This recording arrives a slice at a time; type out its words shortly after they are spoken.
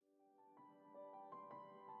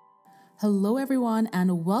Hello, everyone,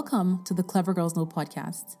 and welcome to the Clever Girls Know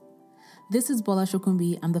podcast. This is Bola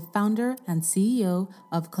Shokumbi. I'm the founder and CEO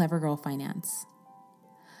of Clever Girl Finance.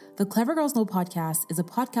 The Clever Girls Know podcast is a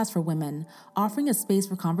podcast for women offering a space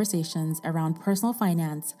for conversations around personal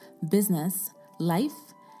finance, business,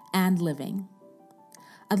 life, and living.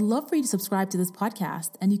 I'd love for you to subscribe to this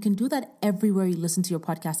podcast, and you can do that everywhere you listen to your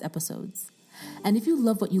podcast episodes. And if you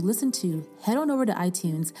love what you listen to, head on over to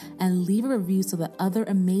iTunes and leave a review so that other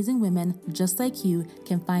amazing women just like you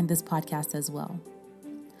can find this podcast as well.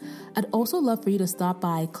 I'd also love for you to stop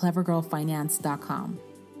by clevergirlfinance.com.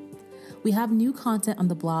 We have new content on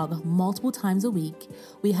the blog multiple times a week.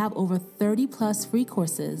 We have over 30 plus free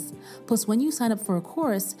courses. Plus, when you sign up for a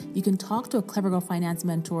course, you can talk to a Clever Girl Finance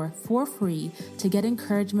mentor for free to get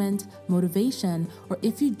encouragement, motivation, or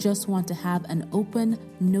if you just want to have an open,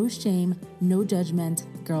 no shame, no judgment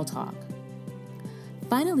girl talk.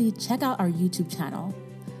 Finally, check out our YouTube channel.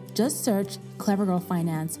 Just search Clever Girl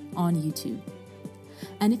Finance on YouTube.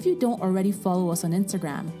 And if you don't already follow us on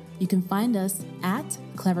Instagram, you can find us at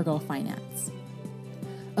Clever Girl Finance.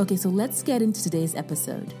 Okay, so let's get into today's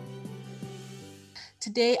episode.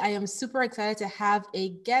 Today, I am super excited to have a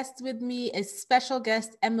guest with me, a special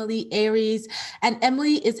guest, Emilie Aries. And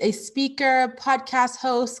Emilie is a speaker, podcast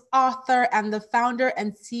host, author, and the founder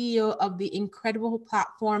and CEO of the incredible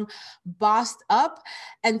platform Bossed Up.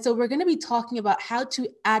 And so we're going to be talking about how to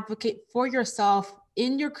advocate for yourself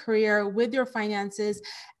in your career, with your finances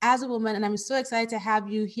as a woman. And I'm so excited to have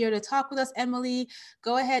you here to talk with us, Emilie.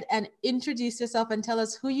 Go ahead and introduce yourself and tell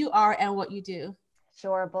us who you are and what you do.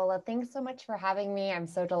 Sure, Bola. Thanks so much for having me. I'm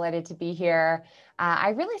so delighted to be here.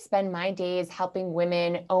 I really spend my days helping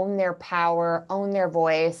women own their power, own their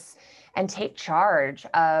voice, and take charge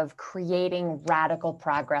of creating radical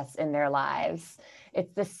progress in their lives.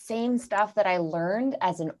 It's the same stuff that I learned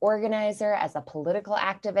as an organizer, as a political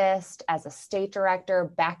activist, as a state director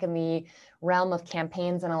back in the realm of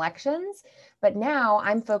campaigns and elections. But now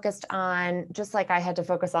I'm focused on, just like I had to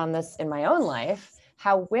focus on this in my own life,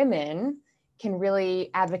 how women can really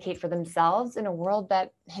advocate for themselves in a world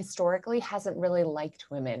that historically hasn't really liked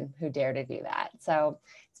women who dare to do that. So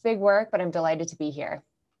it's big work, but I'm delighted to be here.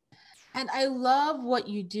 And I love what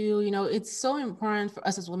you do. You know, it's so important for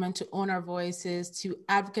us as women to own our voices, to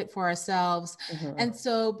advocate for ourselves. Mm-hmm. And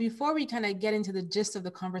so before we kind of get into the gist of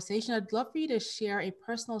the conversation, I'd love for you to share a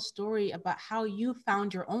personal story about how you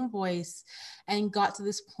found your own voice and got to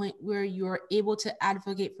this point where you're able to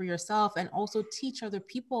advocate for yourself and also teach other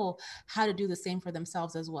people how to do the same for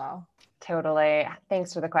themselves as well. Totally.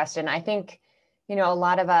 Thanks for the question. I think, a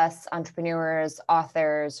lot of us entrepreneurs,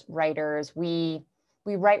 authors, writers, we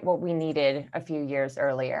write what we needed a few years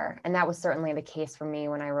earlier. And that was certainly the case for me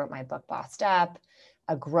when I wrote my book, Bossed Up,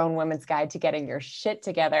 a grown woman's guide to getting your shit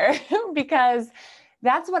together, because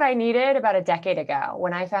that's what I needed about a decade ago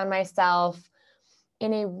when I found myself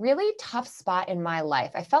in a really tough spot in my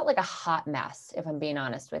life. I felt like a hot mess, if I'm being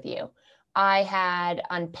honest with you. I had,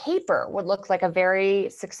 on paper, what looked like a very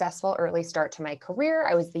successful early start to my career.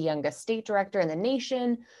 I was the youngest state director in the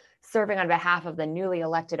nation, serving on behalf of the newly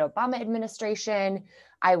elected Obama administration.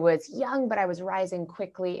 I was young, but I was rising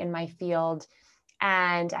quickly in my field.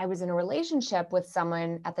 And I was in a relationship with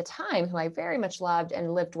someone at the time who I very much loved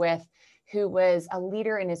and lived with, who was a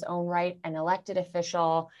leader in his own right, an elected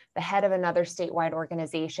official, the head of another statewide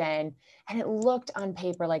organization. And it looked on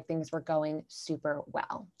paper like things were going super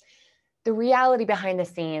well. The reality behind the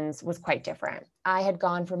scenes was quite different. I had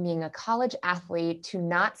gone from being a college athlete to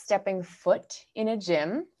not stepping foot in a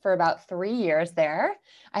gym for about 3 years there.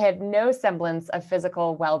 I had no semblance of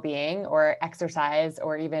physical well-being or exercise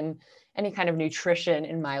or even any kind of nutrition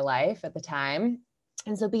in my life at the time.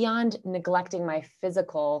 And so beyond neglecting my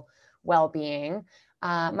physical well-being,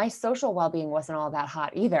 my social well-being wasn't all that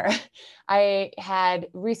hot either. I had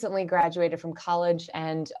recently graduated from college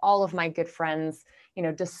and all of my good friends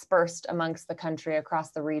dispersed amongst the country across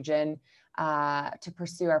the region to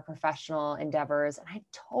pursue our professional endeavors. And I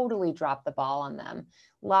totally dropped the ball on them,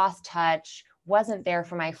 lost touch, wasn't there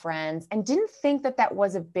for my friends, and didn't think that that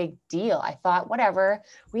was a big deal. I thought, whatever,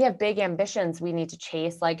 we have big ambitions we need to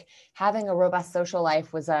chase. Like having a robust social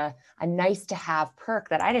life was a nice to have perk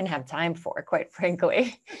that I didn't have time for, quite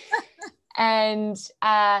frankly. And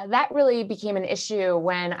that really became an issue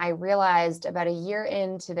when I realized about a year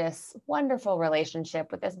into this wonderful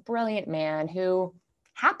relationship with this brilliant man who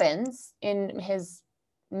happens, in his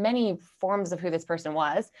many forms of who this person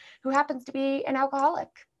was, who happens to be an alcoholic.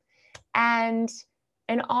 And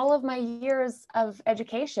in all of my years of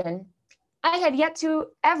education, I had yet to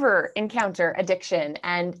ever encounter addiction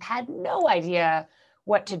and had no idea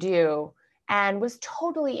what to do. and was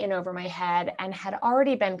totally in over my head and had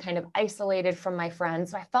already been kind of isolated from my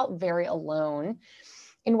friends. So I felt very alone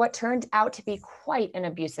in what turned out to be quite an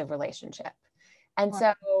abusive relationship. And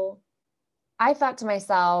so I thought to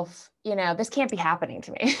myself, this can't be happening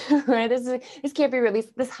to me, right? This can't be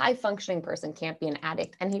released. This high functioning person can't be an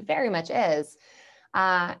addict. And he very much is.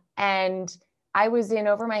 And I was in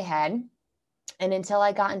over my head. And until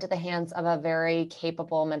I got into the hands of a very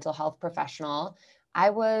capable mental health professional, I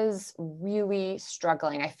was really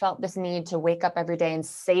struggling. I felt this need to wake up every day and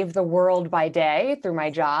save the world by day through my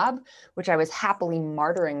job, which I was happily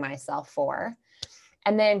martyring myself for,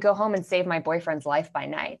 and then go home and save my boyfriend's life by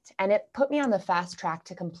night. And it put me on the fast track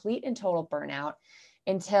to complete and total burnout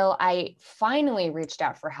until I finally reached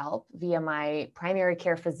out for help via my primary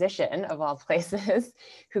care physician, of all places,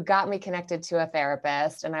 who got me connected to a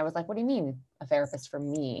therapist. And I was like, what do you mean a therapist for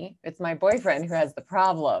me? It's my boyfriend who has the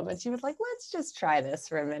problem. And she was like, let's just try this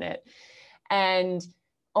for a minute. And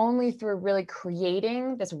only through really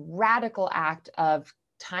creating this radical act of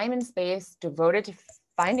time and space devoted to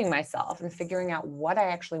finding myself and figuring out what I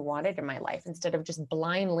actually wanted in my life instead of just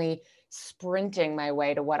blindly sprinting my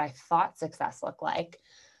way to what I thought success looked like,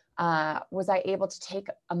 was I able to take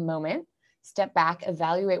a moment, step back,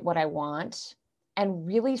 evaluate what I want, and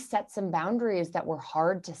really set some boundaries that were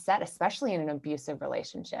hard to set, especially in an abusive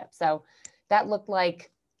relationship. So that looked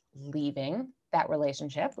like leaving that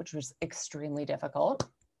relationship, which was extremely difficult.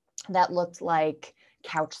 That looked like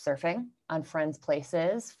couch surfing on friends'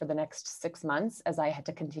 places for the next 6 months as I had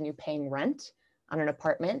to continue paying rent on an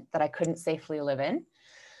apartment that I couldn't safely live in.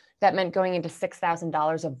 That meant going into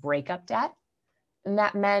 $6,000 of breakup debt. And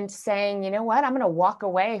that meant saying, you know what, I'm going to walk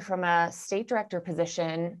away from a state director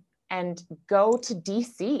position and go to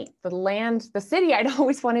DC, the city I'd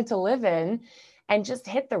always wanted to live in, and just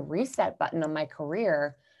hit the reset button on my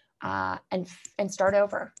career and start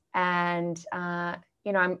over. And,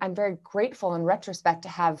 I'm very grateful in retrospect to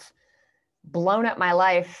have blown up my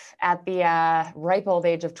life at the ripe old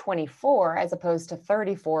age of 24, as opposed to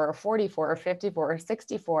 34 or 44 or 54 or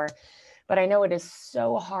 64. But I know it is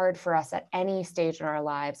so hard for us at any stage in our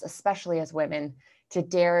lives, especially as women, to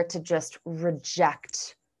dare to just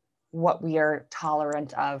reject what we are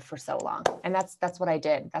tolerant of for so long. And that's what I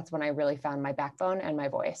did. That's when I really found my backbone and my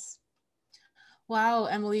voice. Wow,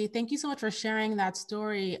 Emilie, thank you so much for sharing that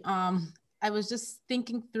story. I was just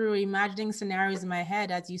thinking through, imagining scenarios in my head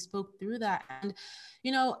as you spoke through that. And,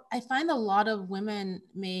 I find a lot of women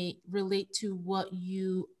may relate to what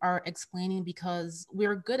you are explaining because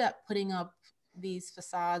we're good at putting up these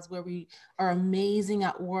facades where we are amazing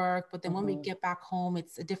at work, but then when we get back home,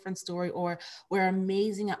 it's a different story, or we're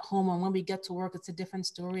amazing at home, and when we get to work, it's a different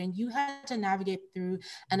story. And you had to navigate through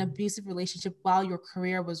an abusive relationship while your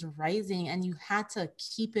career was rising, and you had to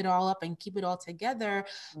keep it all up and keep it all together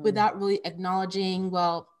without really acknowledging,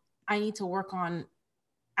 well, I need to work on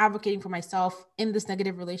advocating for myself in this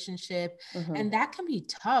negative relationship. And that can be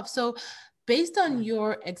tough. So based on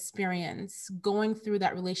your experience going through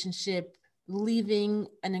that relationship, leaving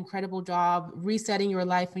an incredible job, resetting your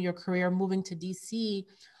life and your career, moving to DC,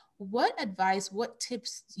 what advice, what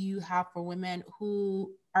tips do you have for women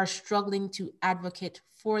who are struggling to advocate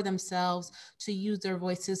for themselves, to use their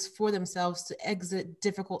voices for themselves, to exit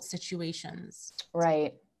difficult situations?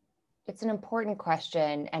 Right. It's an important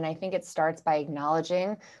question. And I think it starts by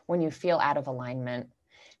acknowledging when you feel out of alignment,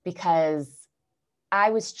 because I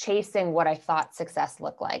was chasing what I thought success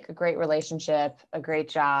looked like: a great relationship, a great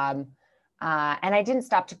job. And I didn't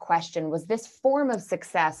stop to question, was this form of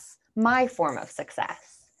success my form of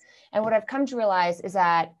success? And what I've come to realize is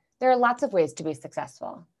that there are lots of ways to be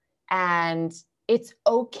successful. And it's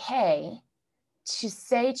okay to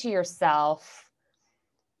say to yourself,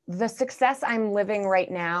 the success I'm living right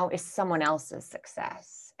now is someone else's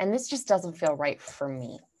success. And this just doesn't feel right for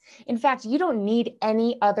me. In fact, you don't need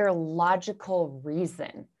any other logical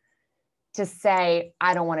reason to say,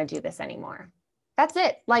 I don't want to do this anymore. That's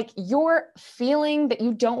it. Like, your feeling that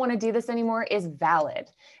you don't want to do this anymore is valid.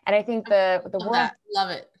 And I think the world,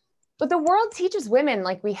 love it. But the world teaches women,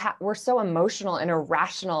 like, we're so emotional and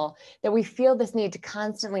irrational that we feel this need to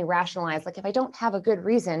constantly rationalize. Like, if I don't have a good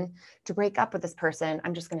reason to break up with this person,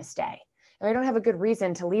 I'm just going to stay. If I don't have a good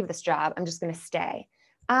reason to leave this job, I'm just going to stay.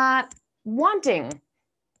 Wanting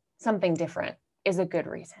something different is a good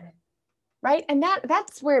reason, right? And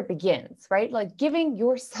that's where it begins, right? Like, giving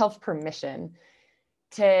yourself permission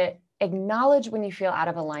to acknowledge when you feel out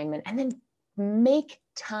of alignment, and then make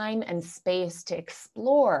time and space to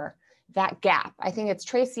explore that gap. I think it's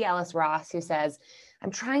Tracy Ellis Ross who says,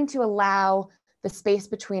 I'm trying to allow the space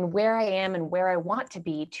between where I am and where I want to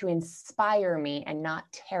be to inspire me and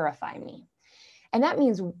not terrify me. And that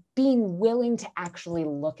means being willing to actually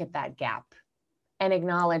look at that gap and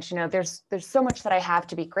acknowledge, there's so much that I have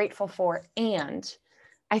to be grateful for. And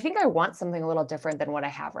I think I want something a little different than what I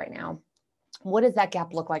have right now. What does that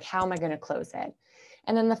gap look like? How am I going to close it?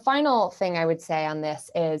 And then the final thing I would say on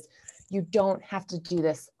this is you don't have to do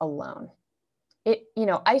this alone.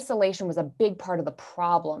 Isolation was a big part of the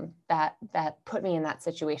problem that put me in that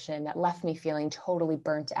situation, that left me feeling totally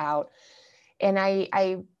burnt out. And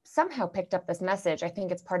I somehow picked up this message. I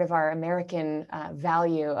think it's part of our American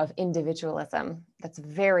value of individualism that's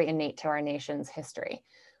very innate to our nation's history,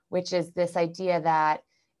 which is this idea that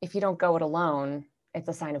if you don't go it alone, it's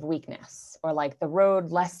a sign of weakness, or like the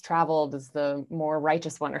road less traveled is the more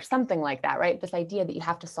righteous one, or something like that, right? This idea that you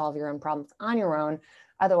have to solve your own problems on your own,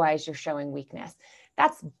 otherwise you're showing weakness.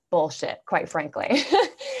 That's bullshit, quite frankly.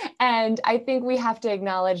 And I think we have to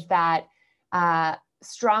acknowledge that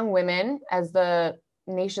strong women, as the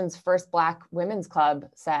nation's first Black women's club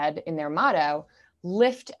said in their motto,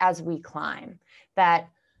 lift as we climb. That,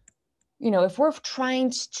 if we're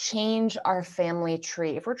trying to change our family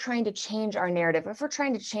tree, if we're trying to change our narrative, if we're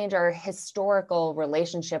trying to change our historical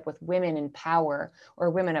relationship with women in power,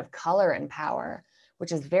 or women of color in power,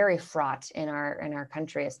 which is very fraught in our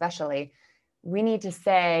country especially, we need to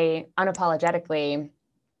say unapologetically,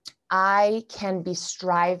 I can be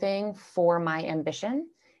striving for my ambition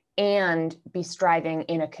and be striving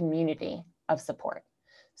in a community of support.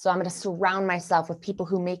 So I'm going to surround myself with people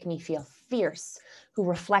who make me feel fierce, who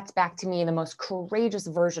reflect back to me the most courageous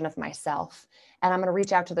version of myself. And I'm going to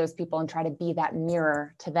reach out to those people and try to be that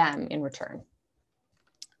mirror to them in return.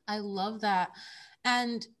 I love that.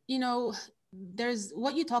 And, there's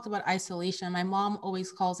what you talked about, isolation. My mom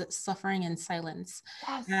always calls it suffering in silence.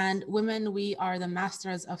 Yes. And women, we are the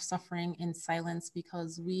masters of suffering in silence,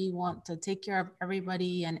 because we want to take care of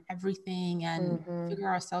everybody and everything and figure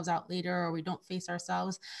ourselves out later, or we don't face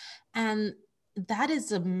ourselves. And that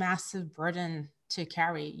is a massive burden to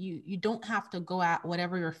carry. You don't have to go at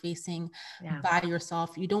whatever you're facing by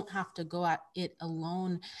yourself. You don't have to go at it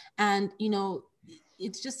alone. And,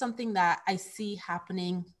 it's just something that I see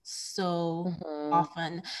happening so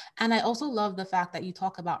often. And I also love the fact that you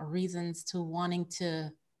talk about reasons to wanting to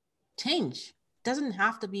change. Doesn't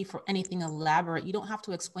have to be for anything elaborate. You don't have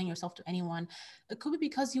to explain yourself to anyone. It could be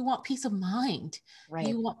because you want peace of mind. Right.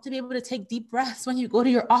 You want to be able to take deep breaths when you go to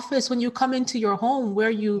your office, when you come into your home where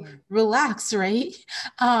you relax, right?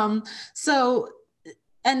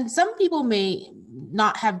 And some people may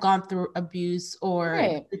not have gone through abuse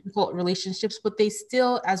or difficult relationships, but they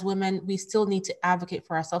still, as women, we still need to advocate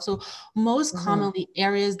for ourselves. So most commonly,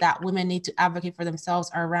 areas that women need to advocate for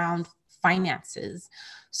themselves are around finances.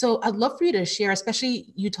 So I'd love for you to share,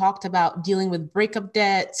 especially you talked about dealing with breakup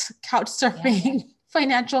debts, couch surfing,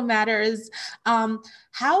 financial matters.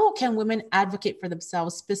 How can women advocate for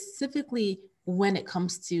themselves, specifically when it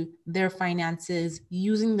comes to their finances,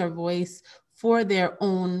 using their voice for their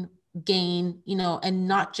own gain, and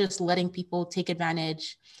not just letting people take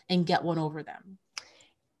advantage and get one over them?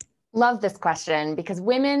 Love this question, because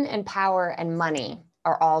women and power and money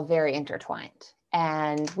are all very intertwined.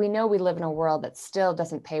 And we know we live in a world that still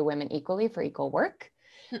doesn't pay women equally for equal work.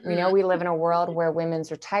 We know we live in a world where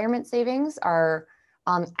women's retirement savings are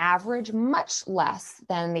on average much less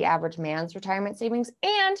than the average man's retirement savings.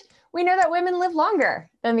 And we know that women live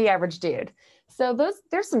longer than the average dude. So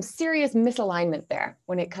there's some serious misalignment there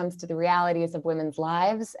when it comes to the realities of women's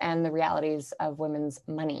lives and the realities of women's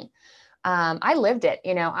money. I lived it.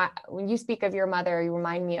 When you speak of your mother, you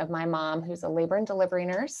remind me of my mom, who's a labor and delivery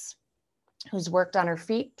nurse, who's worked on her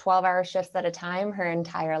feet 12-hour shifts at a time her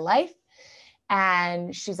entire life.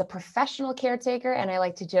 And she's a professional caretaker. And I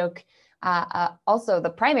like to joke, also the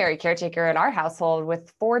primary caretaker in our household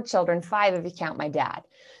with 4 children, 5 if you count my dad.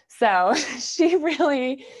 So she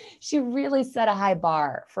really set a high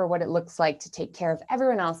bar for what it looks like to take care of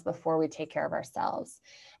everyone else before we take care of ourselves.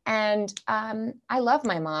 And I love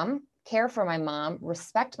my mom, care for my mom,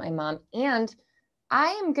 respect my mom, and I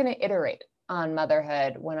am going to iterate on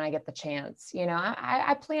motherhood when I get the chance.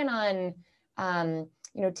 I plan on,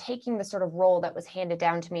 taking the sort of role that was handed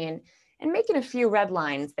down to me and making a few red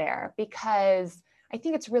lines there, because I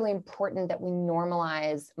think it's really important that we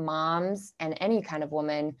normalize moms and any kind of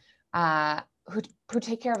woman who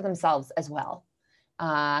take care of themselves as well,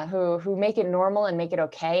 who make it normal and make it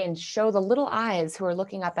okay, and show the little eyes who are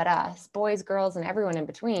looking up at us, boys, girls, and everyone in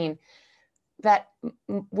between, that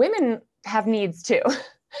women have needs too,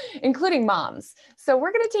 including moms. So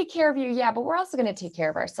we're going to take care of you, but we're also going to take care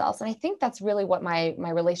of ourselves. And I think that's really what my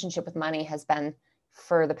relationship with money has been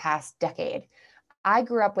for the past decade. I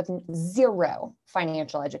grew up with 0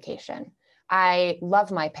 financial education. I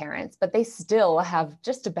love my parents, but they still have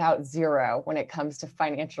just about zero when it comes to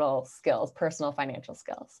financial skills, personal financial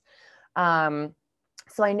skills.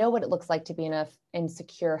 So I know what it looks like to be in an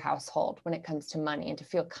insecure household when it comes to money and to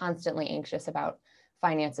feel constantly anxious about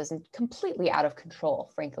finances and completely out of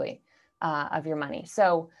control, frankly, of your money.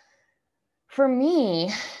 So for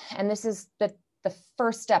me, and this is the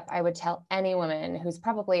first step I would tell any woman who's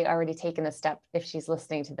probably already taken this step, if she's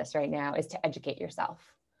listening to this right now, is to educate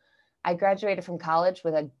yourself. I graduated from college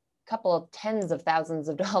with a couple of tens of thousands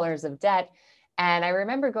of dollars of debt. And I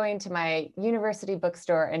remember going to my university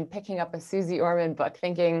bookstore and picking up a Susie Orman book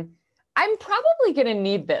thinking, I'm probably going to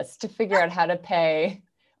need this to figure out how to pay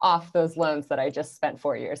off those loans that I just spent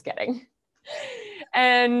 4 years getting.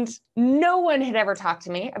 And no one had ever talked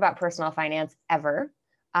to me about personal finance ever.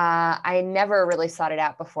 I never really sought it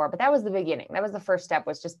out before, but that was the beginning. That was the first step,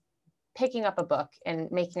 was just picking up a book and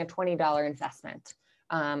making a $20 investment.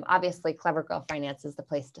 Obviously, Clever Girl Finance is the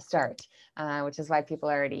place to start, which is why people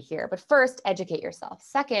are already here. But first, educate yourself.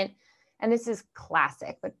 Second, and this is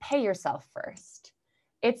classic, but pay yourself first.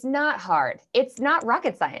 It's not hard. It's not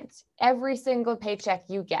rocket science. Every single paycheck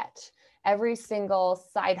you get, every single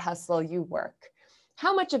side hustle you work,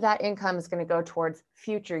 how much of that income is going to go towards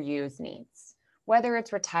future you's needs? Whether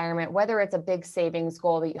it's retirement, whether it's a big savings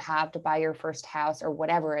goal that you have to buy your first house or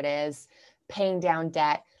whatever it is, paying down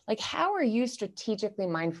debt, like how are you strategically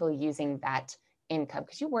mindfully using that income?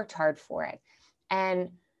 Because you worked hard for it. And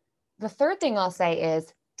the third thing I'll say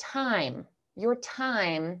is time. Your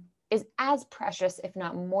time is as precious, if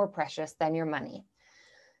not more precious, than your money.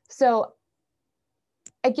 So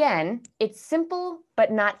again, it's simple,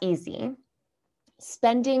 but not easy.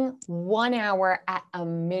 Spending 1 hour at a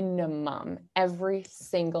minimum every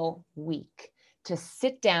single week to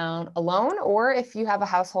sit down alone, or if you have a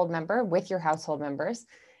household member, with your household members,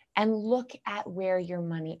 and look at where your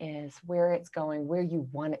money is, where it's going, where you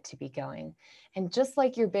want it to be going. And just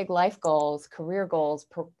like your big life goals, career goals,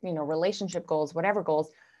 relationship goals, whatever goals,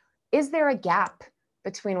 is there a gap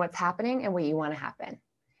between what's happening and what you want to happen?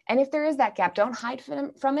 And if there is that gap, don't hide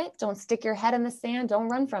from it. Don't stick your head in the sand. Don't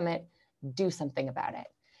run from it. Do something about it.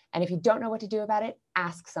 And if you don't know what to do about it,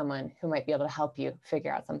 ask someone who might be able to help you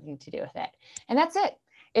figure out something to do with it. And that's it.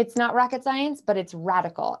 It's not rocket science, but it's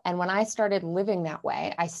radical. And when I started living that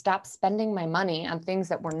way, I stopped spending my money on things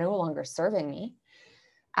that were no longer serving me.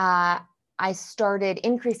 I started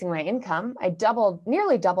increasing my income. I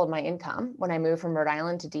nearly doubled my income when I moved from Rhode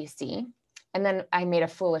Island to DC. And then I made a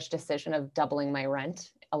foolish decision of doubling my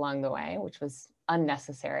rent along the way, which was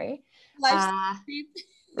unnecessary.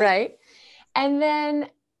 Right. And then,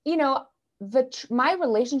 my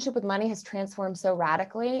relationship with money has transformed so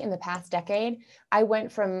radically in the past decade. I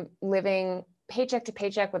went from living paycheck to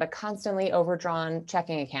paycheck with a constantly overdrawn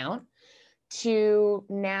checking account to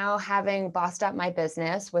now having bossed up my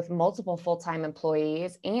business with multiple full-time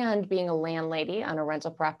employees and being a landlady on a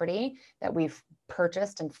rental property that we've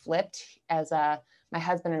purchased and flipped as my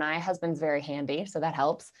husband and I. Husband's very handy, so that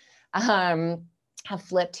helps. Have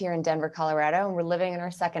flipped here in Denver, Colorado, and we're living in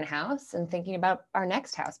our second house and thinking about our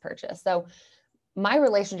next house purchase. So my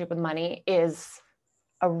relationship with money is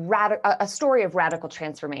a story of radical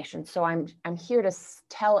transformation. So I'm here to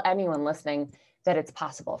tell anyone listening that it's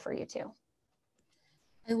possible for you too.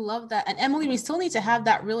 I love that. And Emilie, we still need to have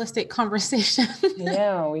that real estate conversation.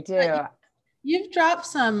 Yeah, we do. You've dropped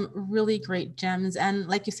some really great gems. And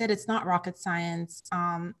like you said, it's not rocket science.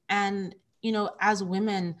 And, as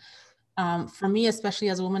women, for me, especially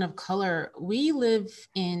as a woman of color, we live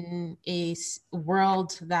in a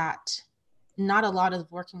world that not a lot is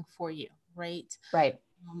working for you, right? Right.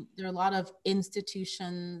 There are a lot of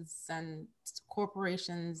institutions and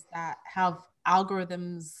corporations that have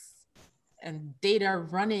algorithms and data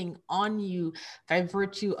running on you by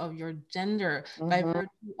virtue of your gender, by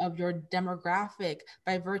virtue of your demographic,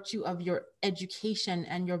 by virtue of your education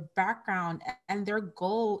and your background. And their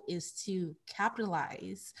goal is to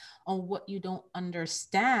capitalize on what you don't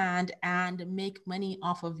understand and make money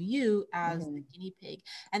off of you as the guinea pig.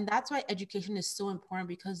 And that's why education is so important,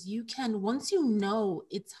 because once you know,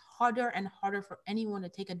 it's harder and harder for anyone to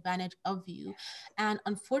take advantage of you. And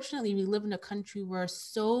unfortunately, we live in a country where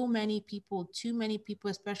too many people,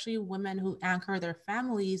 especially women who anchor their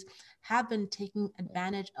families, have been taken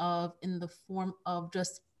advantage of in the form of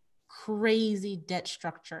just crazy debt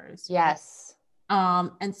structures. Yes.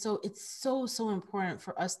 And so it's so important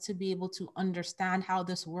for us to be able to understand how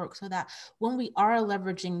this works, so that when we are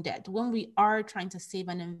leveraging debt, when we are trying to save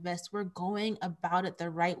and invest, we're going about it the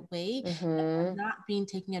right way, and we're not being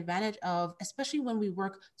taken advantage of, especially when we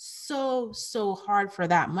work so hard for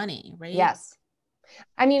that money, right? Yes.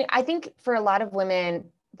 I mean, I think for a lot of women,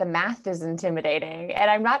 the math is intimidating. And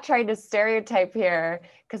I'm not trying to stereotype here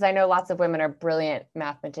because I know lots of women are brilliant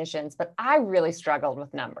mathematicians, but I really struggled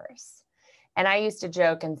with numbers. And I used to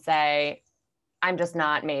joke and say, I'm just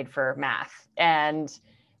not made for math. And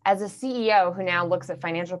as a CEO who now looks at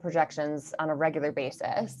financial projections on a regular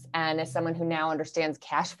basis, and as someone who now understands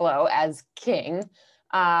cash flow as king,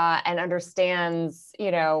 and understands,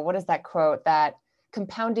 what is that quote, that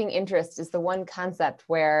compounding interest is the one concept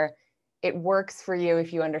where it works for you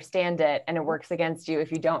if you understand it, and it works against you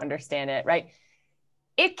if you don't understand it, right?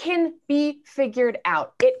 It can be figured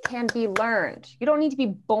out. It can be learned. You don't need to be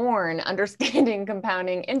born understanding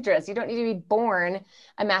compounding interest. You don't need to be born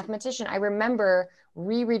a mathematician. I remember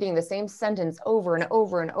rereading the same sentence over and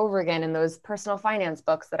over and over again in those personal finance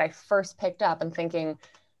books that I first picked up and thinking,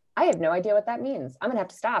 I have no idea what that means. I'm going to have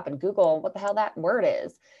to stop and Google what the hell that word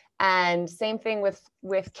is. And same thing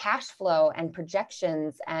with cash flow and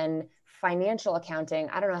projections and financial accounting.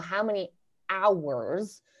 I don't know how many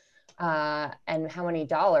hours and how many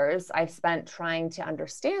dollars I've spent trying to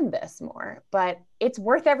understand this more, but it's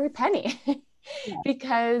worth every penny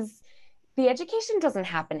because the education doesn't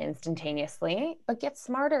happen instantaneously, but get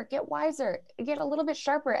smarter, get wiser, get a little bit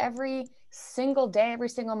sharper every single day, every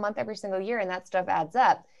single month, every single year, and that stuff adds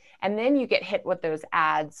up. And then you get hit with those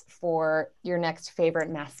ads for your next favorite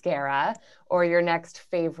mascara or your next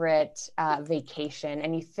favorite vacation.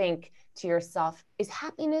 And you think to yourself, is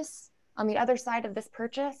happiness on the other side of this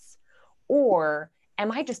purchase? Or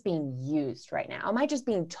am I just being used right now? Am I just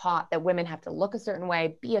being taught that women have to look a certain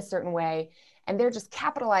way, be a certain way, and they're just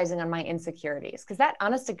capitalizing on my insecurities? Because that,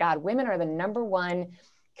 honest to God, women are the number one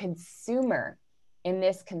consumer in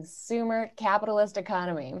this consumer capitalist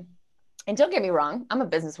economy. And don't get me wrong, I'm a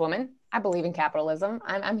businesswoman. I believe in capitalism.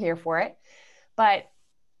 I'm here for it. But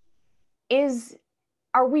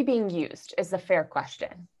are we being used is the fair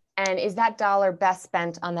question. And is that dollar best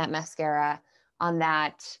spent on that mascara, on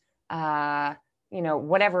that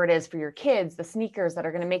whatever it is for your kids, the sneakers that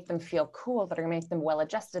are going to make them feel cool, that are going to make them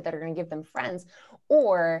well-adjusted, that are going to give them friends?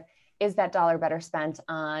 Or is that dollar better spent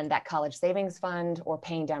on that college savings fund or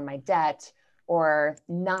paying down my debt or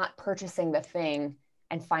not purchasing the thing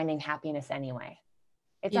and finding happiness anyway?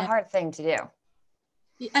 It's a hard thing to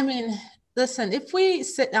do. I mean, listen, if we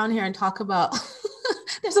sit down here and talk about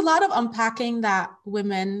there's a lot of unpacking that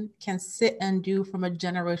women can sit and do from a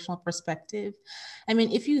generational perspective. I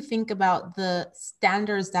mean, if you think about the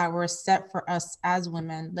standards that were set for us as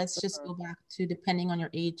women, let's just go back to, depending on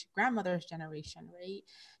your age, grandmother's generation, right?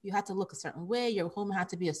 You had to look a certain way. Your home had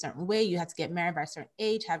to be a certain way. You had to get married by a certain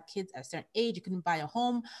age, have kids at a certain age. You couldn't buy a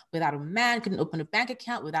home without a man, couldn't open a bank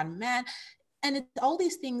account without a man. And it's all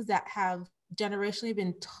these things that have generationally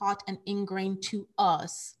been taught and ingrained to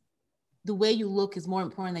us. The way you look is more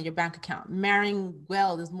important than your bank account. Marrying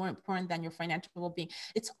well is more important than your financial well-being.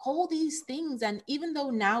 It's all these things. And even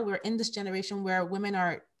though now we're in this generation where women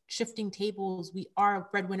are shifting tables, we are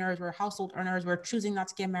breadwinners, we're household earners, we're choosing not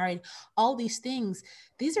to get married, all these things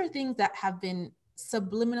are things that have been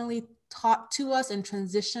subliminally taught to us and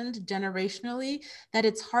transitioned generationally, that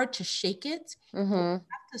it's hard to shake it. Mm-hmm. We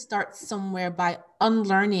have to start somewhere by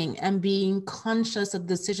unlearning and being conscious of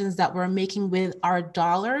decisions that we're making with our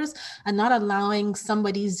dollars, and not allowing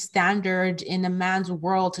somebody's standard in a man's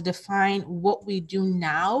world to define what we do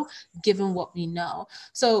now, given what we know.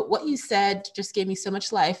 So what you said just gave me so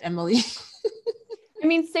much life, Emilie. I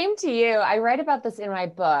mean, same to you. I write about this in my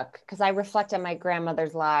book because I reflect on my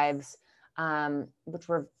grandmother's lives, which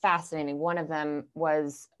were fascinating. One of them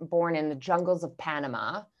was born in the jungles of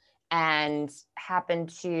Panama and happened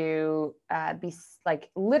to be like,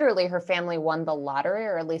 literally her family won the lottery,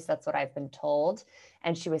 or at least that's what I've been told.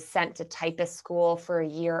 And she was sent to typist school for a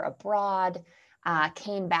year abroad,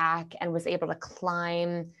 came back and was able to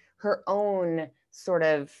climb her own sort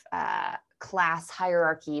of class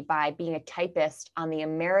hierarchy by being a typist on the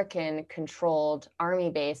American controlled army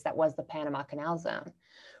base that was the Panama Canal Zone,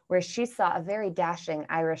 where she saw a very dashing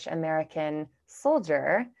Irish American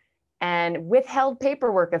soldier and withheld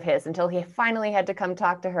paperwork of his until he finally had to come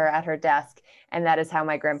talk to her at her desk. And that is how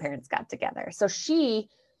my grandparents got together. So she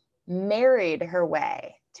married her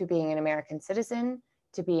way to being an American citizen,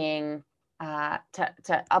 to being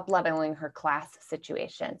to up-leveling her class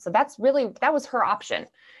situation. So that was her option,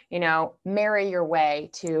 marry your way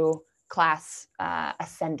to class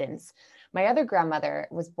ascendance. My other grandmother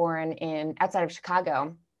was born outside of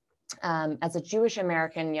Chicago as a Jewish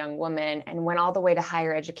American young woman, and went all the way to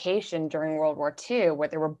higher education during World War II, where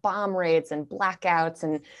there were bomb raids and blackouts,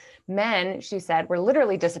 and men, she said, were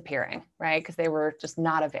literally disappearing, right? Because they were just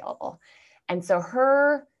not available. And so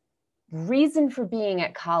her reason for being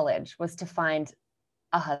at college was to find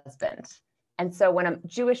a husband And so when a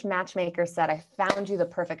Jewish matchmaker said, I found you the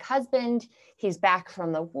perfect husband, he's back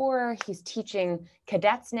from the war, he's teaching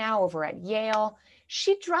cadets now over at Yale,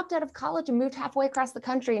 she dropped out of college and moved halfway across the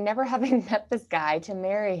country, never having met this guy, to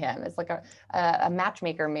marry him. It's like a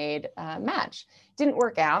matchmaker made match. Didn't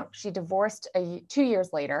work out. She divorced 2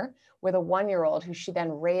 years later with a 1-year-old who she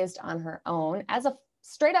then raised on her own as a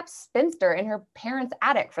straight up spinster in her parents'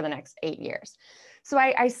 attic for the next 8 years. So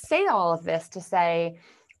I say all of this to say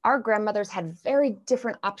our grandmothers had very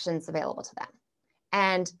different options available to them.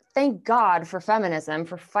 And thank God for feminism,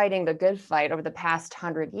 for fighting the good fight over the past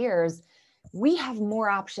 100 years. We have more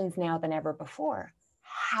options now than ever before.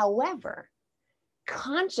 However,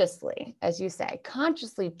 consciously, as you say,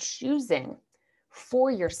 consciously choosing for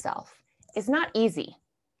yourself is not easy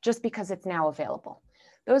just because it's now available.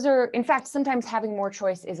 Those are, in fact, sometimes having more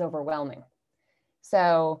choice is overwhelming.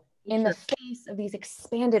 So in the face of these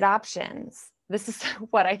expanded options, this is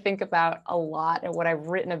what I think about a lot and what I've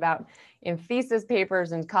written about in thesis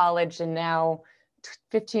papers in college, and now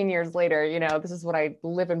 15 years later, this is what I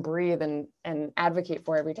live and breathe and advocate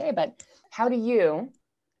for every day. But how do you,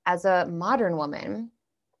 as a modern woman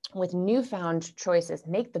with newfound choices,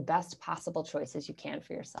 make the best possible choices you can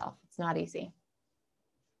for yourself? It's not easy.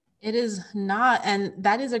 It is not. And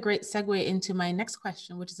that is a great segue into my next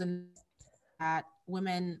question, which is that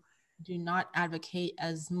women do not advocate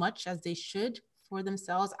as much as they should for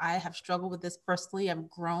themselves. I have struggled with this personally. I've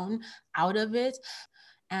grown out of it.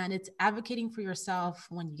 And it's advocating for yourself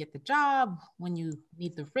when you get the job, when you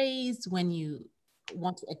need the raise, when you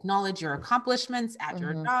want to acknowledge your accomplishments at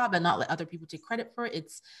your job and not let other people take credit for it.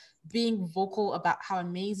 It's being vocal about how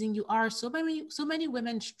amazing you are. So many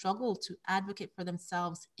women struggle to advocate for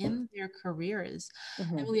themselves in their careers.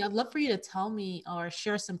 Emilie, I'd love for you to tell me or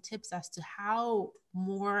share some tips as to how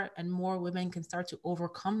more and more women can start to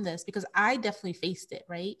overcome this, because I definitely faced it,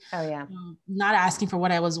 right? Oh yeah. Not asking for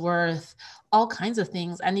what I was worth, all kinds of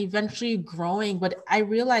things, and eventually growing. But I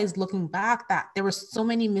realized looking back that there were so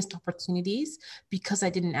many missed opportunities because I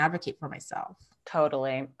didn't advocate for myself.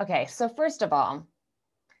 Totally. Okay. So first of all,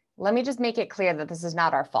 let me just make it clear that this is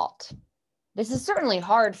not our fault. This is certainly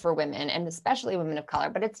hard for women, and especially women of color,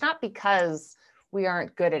 but it's not because we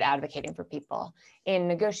aren't good at advocating for people. In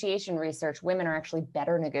negotiation research, women are actually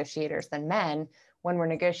better negotiators than men when we're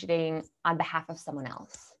negotiating on behalf of someone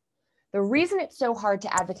else. The reason it's so hard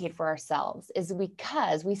to advocate for ourselves is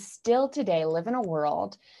because we still today live in a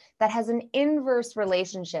world that has an inverse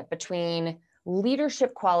relationship between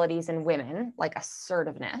leadership qualities in women, like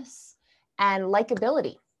assertiveness, and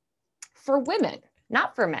likability for women,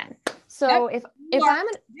 not for men. So if I'm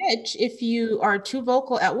a bitch, if you are too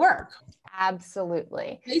vocal at work.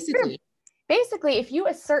 Absolutely. Basically, if you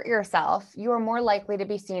assert yourself, you are more likely to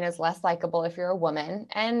be seen as less likable if you're a woman,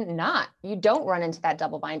 and you don't run into that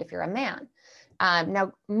double bind if you're a man.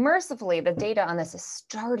 Now, mercifully, the data on this is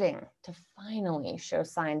starting to finally show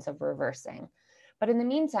signs of reversing. But in the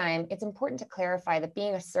meantime, it's important to clarify that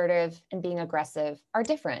being assertive and being aggressive are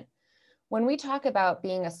different. When we talk about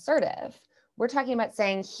being assertive, we're talking about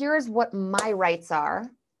saying, here's what my rights are.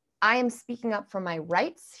 I am speaking up for my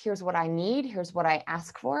rights. Here's what I need. Here's what I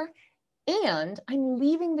ask for. And I'm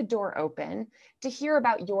leaving the door open to hear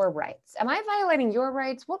about your rights. Am I violating your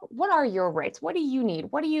rights? What are your rights? What do you need?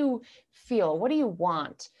 What do you feel? What do you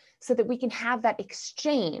want? So that we can have that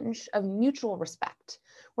exchange of mutual respect.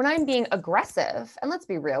 When I'm being aggressive, and let's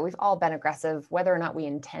be real, we've all been aggressive, whether or not we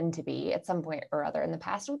intend to be at some point or other in the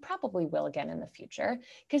past, we probably will again in the future,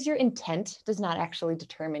 because your intent does not actually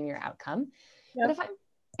determine your outcome. Yep. But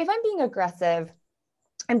if I'm being aggressive,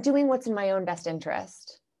 I'm doing what's in my own best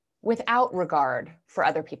interest without regard for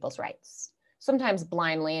other people's rights. Sometimes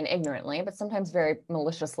blindly and ignorantly, but sometimes very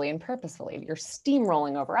maliciously and purposefully. You're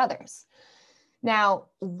steamrolling over others. Now,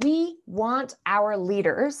 we want our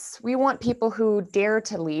leaders, we want people who dare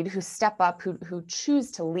to lead, who step up, who choose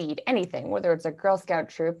to lead anything, whether it's a Girl Scout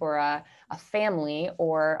troop or a family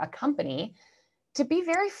or a company, to be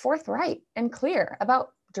very forthright and clear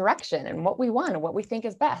about direction and what we want and what we think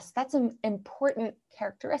is best. That's an important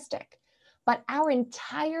characteristic. But our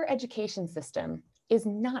entire education system is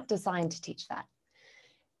not designed to teach that.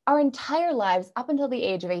 Our entire lives, up until the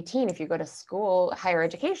age of 18, if you go to school, higher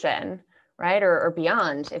education, right, or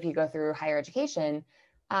beyond, if you go through higher education,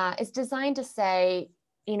 is designed to say,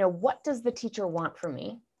 what does the teacher want from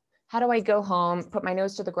me? How do I go home, put my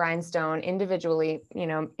nose to the grindstone individually, in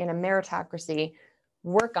a meritocracy,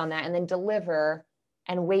 work on that, and then deliver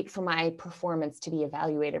and wait for my performance to be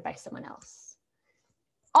evaluated by someone else?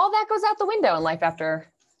 All that goes out the window in life after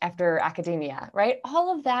academia, right?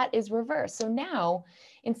 All of that is reversed. So now,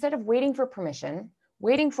 instead of waiting for permission,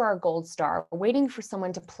 waiting for our gold star, waiting for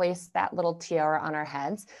someone to place that little tiara on our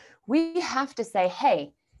heads. We have to say,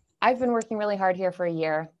 hey, I've been working really hard here for a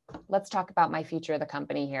year. Let's talk about my future of the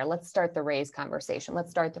company here. Let's start the raise conversation.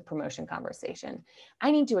 Let's start the promotion conversation.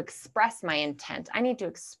 I need to express my intent. I need to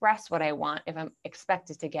express what I want if I'm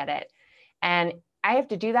expected to get it. And I have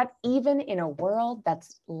to do that even in a world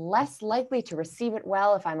that's less likely to receive it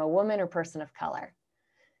well if I'm a woman or person of color.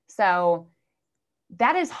 So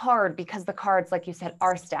that is hard because the cards, like you said,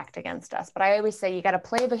 are stacked against us. But I always say you got to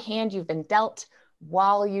play the hand you've been dealt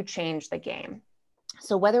while you change the game.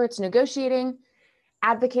 So whether it's negotiating,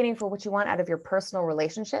 advocating for what you want out of your personal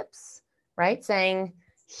relationships, right? Saying,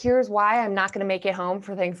 here's why I'm not going to make it home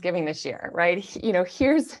for Thanksgiving this year, right?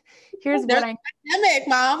 Here's what I'm pandemic,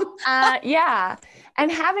 mom. Yeah.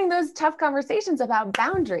 And having those tough conversations about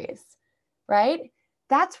boundaries, right?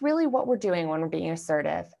 That's really what we're doing when we're being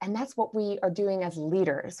assertive. And that's what we are doing as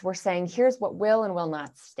leaders. We're saying, here's what will and will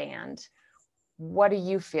not stand. What do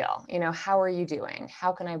you feel? How are you doing?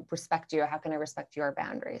 How can I respect you? How can I respect your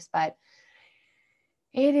boundaries? But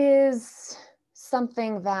it is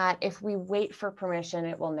something that if we wait for permission,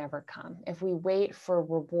 it will never come. If we wait for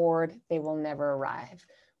reward, they will never arrive.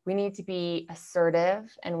 We need to be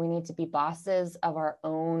assertive and we need to be bosses of our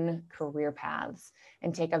own career paths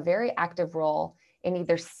and take a very active role in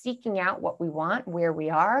either seeking out what we want where we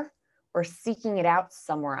are or seeking it out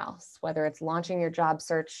somewhere else, whether it's launching your job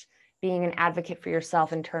search, being an advocate for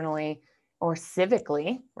yourself internally or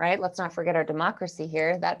civically, right? Let's not forget our democracy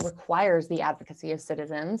here. That requires the advocacy of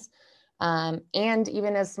citizens, and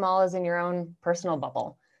even as small as in your own personal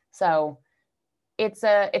bubble. So it's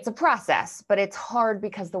a process, but it's hard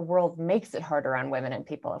because the world makes it harder on women and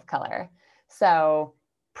people of color. So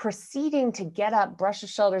proceeding to get up, brush your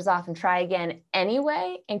shoulders off and try again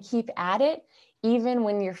anyway, and keep at it, even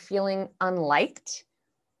when you're feeling unliked,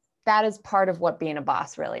 that is part of what being a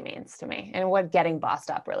boss really means to me and what getting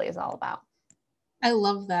bossed up really is all about. I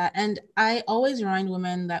love that. And I always remind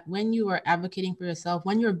women that when you are advocating for yourself,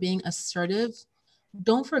 when you're being assertive,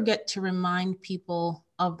 don't forget to remind people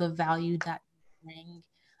of the value that you bring.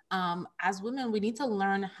 As women, we need to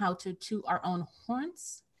learn how to toot our own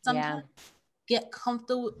horns sometimes. Yeah. Get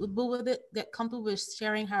comfortable with it, get comfortable with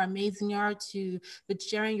sharing how amazing you are, with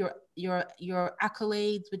sharing your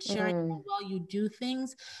accolades, with sharing how well you do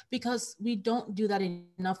things, because we don't do that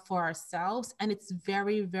enough for ourselves. And it's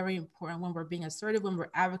very, very important when we're being assertive, when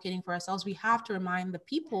we're advocating for ourselves, we have to remind the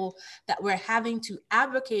people that we're having to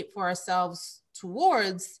advocate for ourselves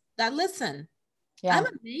towards that, listen, yeah, I'm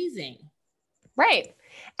amazing. Right.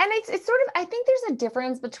 And it's sort of, I think there's a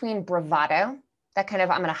difference between bravado, that kind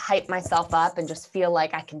of, I'm going to hype myself up and just feel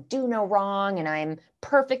like I can do no wrong and I'm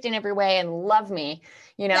perfect in every way and love me,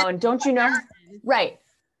 and don't you know, right.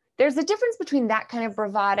 There's a difference between that kind of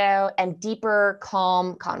bravado and deeper,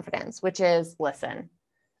 calm confidence, which is, listen,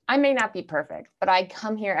 I may not be perfect, but I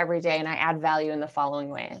come here every day and I add value in the following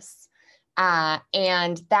ways.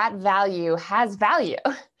 And that value has value.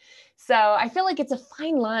 So I feel like it's a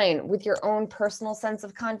fine line with your own personal sense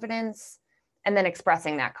of confidence and then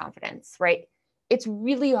expressing that confidence, right? It's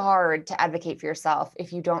really hard to advocate for yourself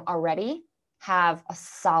if you don't already have a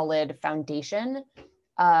solid foundation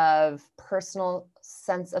of personal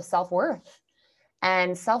sense of self-worth.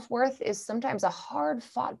 And self-worth is sometimes a hard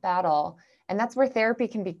fought battle. And that's where therapy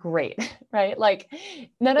can be great, right? Like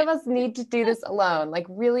none of us need to do this alone. Like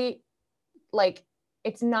really, like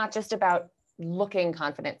it's not just about looking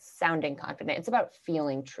confident, sounding confident. It's about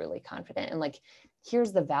feeling truly confident. And like,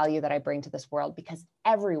 here's the value that I bring to this world, because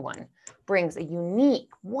everyone brings a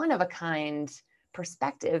unique, one of a kind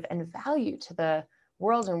perspective and value to the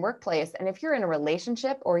world and workplace. And if you're in a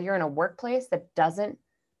relationship or you're in a workplace that doesn't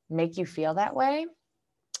make you feel that way,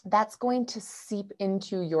 that's going to seep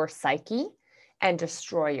into your psyche and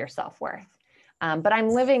destroy your self-worth. But I'm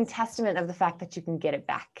living testament of the fact that you can get it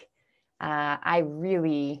back.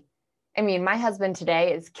 My husband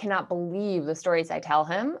today cannot believe the stories I tell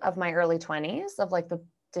him of my early 20s, of like the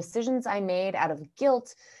decisions I made out of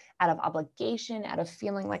guilt, out of obligation, out of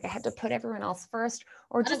feeling like I had to put everyone else first,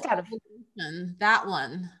 or just out of that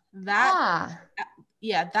one. That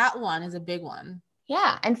one is a big one.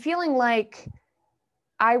 Yeah. And feeling like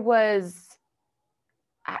I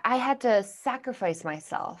had to sacrifice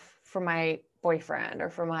myself for my boyfriend or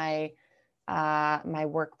for my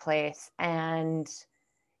workplace. And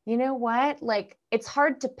you know what? Like, it's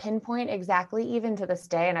hard to pinpoint exactly, even to this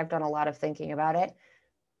day, and I've done a lot of thinking about it,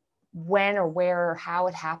 when or where or how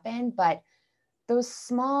it happened. But those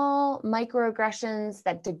small microaggressions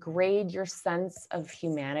that degrade your sense of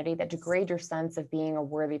humanity, that degrade your sense of being a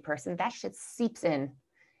worthy person, that shit seeps in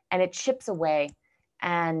and it chips away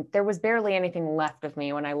And there was barely anything left of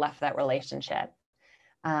me when I left that relationship.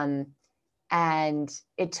 And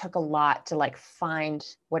it took a lot to like find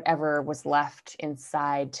whatever was left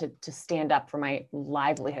inside to stand up for my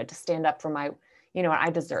livelihood, to stand up for my, you know, I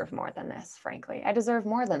deserve more than this, frankly. I deserve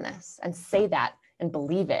more than this, and say that and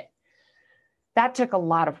believe it. That took a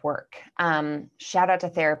lot of work. Shout out to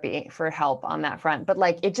therapy for help on that front. But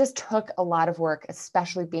like, it just took a lot of work,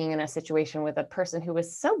 especially being in a situation with a person who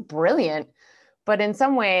was so brilliant, but in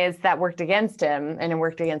some ways that worked against him, and it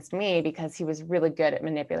worked against me because he was really good at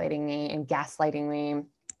manipulating me and gaslighting me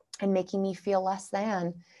and making me feel less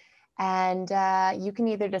than. And you can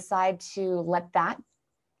either decide to let that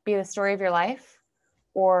be the story of your life,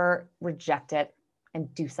 or reject it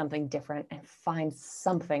and do something different and find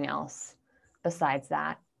something else besides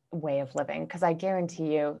that way of living. Because I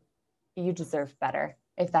guarantee you, you deserve better,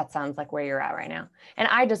 if that sounds like where you're at right now. And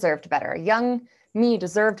I deserved better. Young me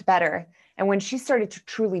deserved better. And when she started to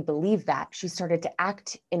truly believe that, she started to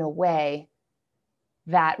act in a way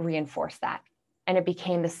that reinforced that. And it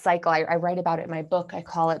became the cycle. I write about it in my book. I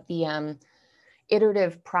call it the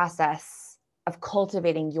iterative process of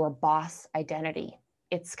cultivating your boss identity.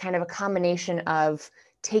 It's kind of a combination of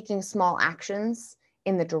taking small actions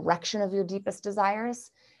in the direction of your deepest desires,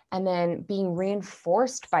 and then being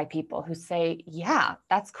reinforced by people who say, yeah,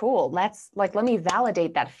 that's cool. Let me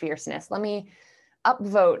validate that fierceness. Let me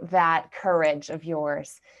upvote that courage of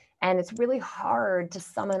yours. And it's really hard to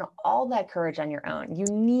summon all that courage on your own. You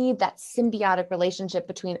need that symbiotic relationship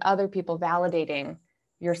between other people validating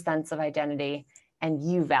your sense of identity and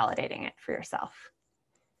you validating it for yourself.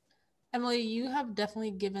 Emilie, you have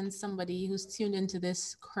definitely given somebody who's tuned into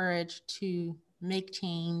this courage to make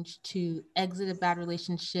change, to exit a bad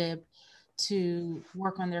relationship, to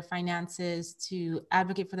work on their finances, to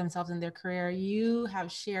advocate for themselves in their career. You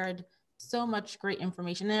have shared so much great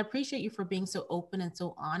information, and I appreciate you for being so open and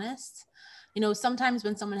so honest. You know, sometimes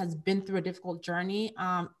when someone has been through a difficult journey,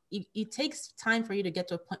 it takes time for you to get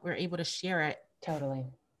to a point where you're able to share it. Totally.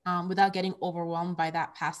 Without getting overwhelmed by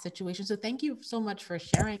that past situation. So thank you so much for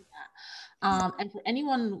sharing that. And for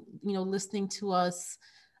anyone, you know, listening to us,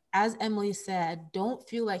 as Emilie said, don't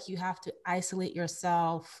feel like you have to isolate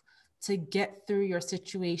yourself to get through your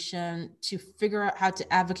situation, to figure out how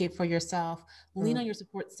to advocate for yourself. Lean on your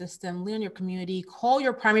support system, lean on your community, call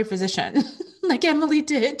your primary physician, like Emilie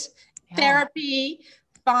did, therapy,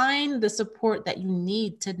 find the support that you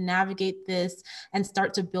need to navigate this and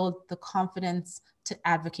start to build the confidence to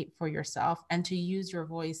advocate for yourself and to use your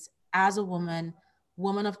voice as a woman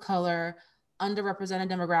of color,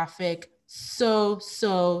 underrepresented demographic. So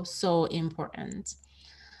important.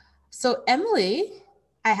 So Emilie,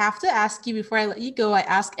 I have to ask you before I let you go, I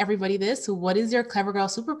ask everybody this, what is your clever girl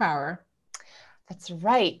superpower? That's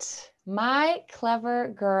right. My clever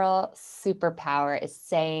girl superpower is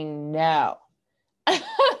saying no.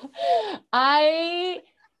 I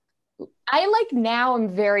like now I'm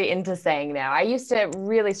very into saying no. I used to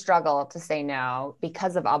really struggle to say no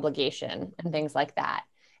because of obligation and things like that.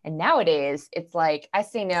 And nowadays it's like I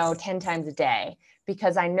say no 10 times a day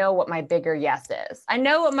because I know what my bigger yes is. I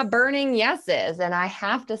know what my burning yes is, and I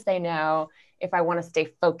have to say no if I want to stay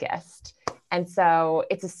focused. And so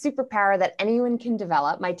it's a superpower that anyone can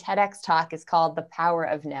develop. My TEDx talk is called The Power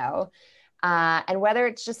of No. And whether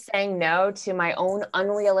it's just saying no to my own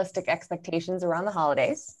unrealistic expectations around the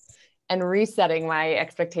holidays and resetting my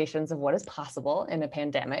expectations of what is possible in a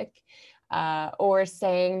pandemic, or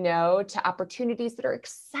saying no to opportunities that are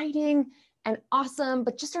exciting and awesome,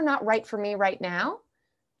 but just are not right for me right now,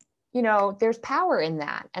 you know, there's power in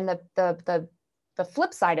that. And the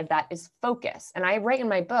flip side of that is focus. And I write in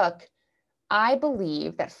my book, I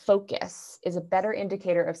believe that focus is a better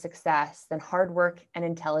indicator of success than hard work and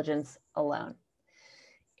intelligence alone.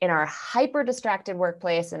 In our hyper distracted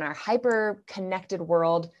workplace, in our hyper connected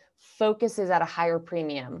world, focus is at a higher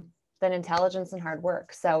premium than intelligence and hard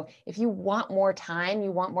work. So if you want more time,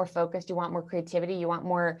 you want more focus, you want more creativity, you want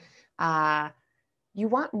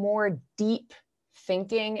more deep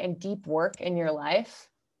thinking and deep work in your life,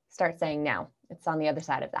 start saying no. It's on the other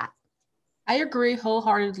side of that. I agree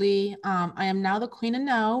wholeheartedly. I am now the queen of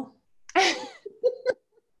no.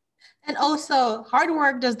 And also, hard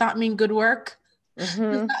work does not mean good work.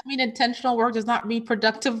 Mm-hmm. Does not mean intentional work, does not mean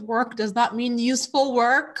productive work, does not mean useful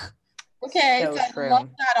work. Okay, so I love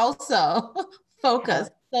that also. Focus,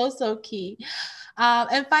 so key.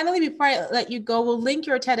 And finally, before I let you go, we'll link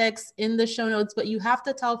your TEDx in the show notes, but you have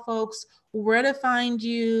to tell folks where to find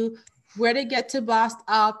you, where to get to Bossed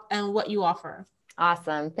Up, and what you offer.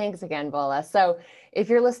 Awesome. Thanks again, Bola. So if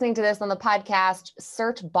you're listening to this on the podcast,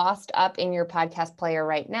 search Bossed Up in your podcast player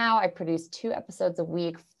right now. I produce 2 episodes a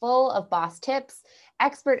week full of boss tips,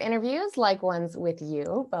 expert interviews like ones with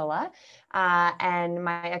you, Bola. And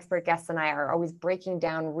my expert guests and I are always breaking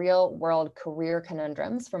down real world career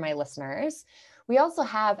conundrums for my listeners. We also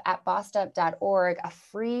have at bossedup.org a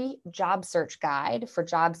free job search guide for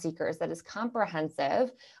job seekers that is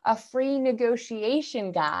comprehensive, a free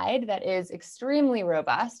negotiation guide that is extremely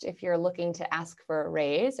robust if you're looking to ask for a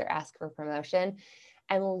raise or ask for a promotion,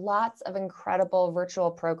 and lots of incredible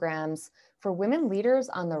virtual programs for women leaders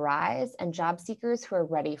on the rise and job seekers who are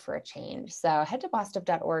ready for a change. So head to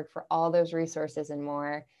bossedup.org for all those resources and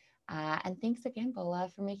more. And thanks again, Bola,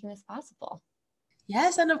 for making this possible.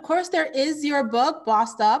 Yes, and of course there is your book,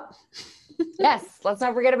 Bossed Up. Yes, let's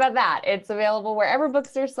not forget about that. It's available wherever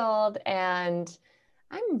books are sold, and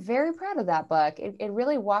I'm very proud of that book. It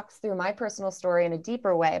really walks through my personal story in a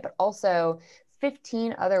deeper way, but also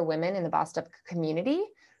 15 other women in the Bossed Up community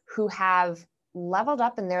who have leveled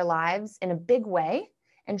up in their lives in a big way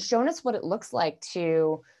and shown us what it looks like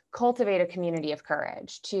to cultivate a community of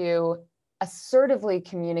courage, to assertively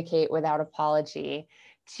communicate without apology,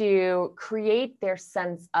 to create their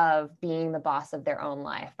sense of being the boss of their own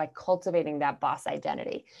life by cultivating that boss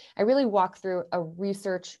identity. I really walk through a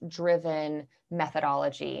research-driven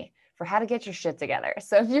methodology for how to get your shit together.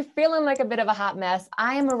 So if you're feeling like a bit of a hot mess,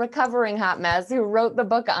 I am a recovering hot mess who wrote the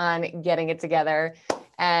book on getting it together.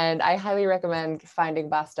 And I highly recommend finding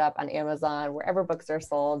Bossed Up on Amazon, wherever books are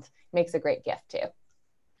sold. Makes a great gift too.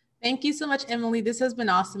 Thank you so much, Emilie. This has been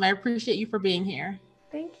awesome. I appreciate you for being here.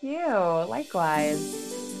 Thank you. Likewise.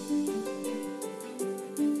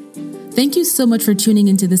 Thank you so much for tuning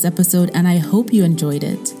into this episode, and I hope you enjoyed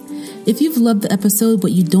it. If you've loved the episode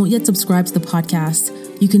but you don't yet subscribe to the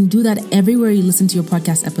podcast, you can do that everywhere you listen to your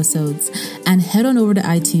podcast episodes, and head on over to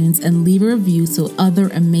iTunes and leave a review so other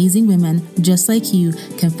amazing women just like you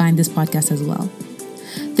can find this podcast as well.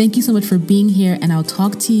 Thank you so much for being here, and I'll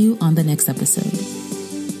talk to you on the next episode.